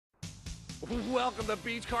Welcome to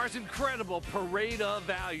Beach Car's incredible parade of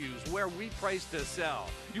values, where we price to sell.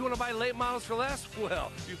 You want to buy late models for less?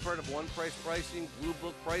 Well, you've heard of one-price pricing, blue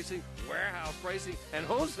book pricing, warehouse pricing, and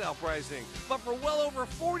wholesale pricing. But for well over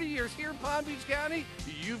 40 years here in Palm Beach County,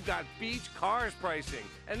 you've got Beach Car's pricing.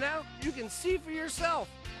 And now you can see for yourself.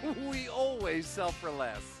 We always sell for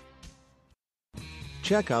less.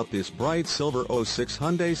 Check out this bright silver '06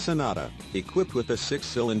 Hyundai Sonata, equipped with a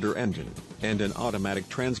 6-cylinder engine and an automatic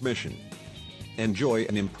transmission. Enjoy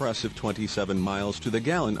an impressive 27 miles to the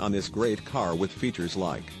gallon on this great car with features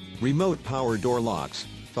like remote power door locks,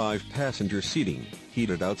 5-passenger seating,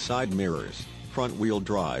 heated outside mirrors, front-wheel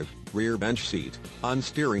drive, rear bench seat,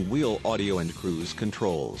 on-steering wheel audio and cruise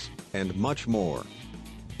controls, and much more.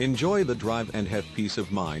 Enjoy the drive and have peace of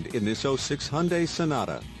mind in this '06 Hyundai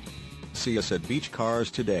Sonata. See us at Beach Cars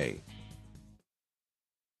today.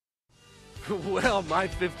 Well, my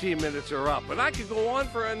 15 minutes are up, and I could go on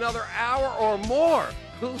for another hour or more.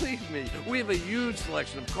 Believe me, we have a huge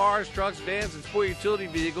selection of cars, trucks, vans, and sport utility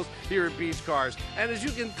vehicles here at Beach Cars. And as you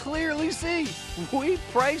can clearly see, we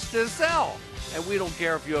price to sell. And we don't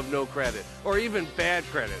care if you have no credit or even bad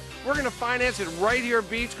credit. We're going to finance it right here at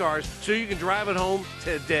Beach Cars so you can drive it home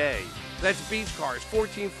today. That's Beach Cars,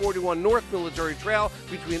 1441 North Military Trail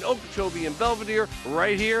between Okeechobee and Belvedere,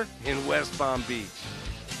 right here in West Palm Beach.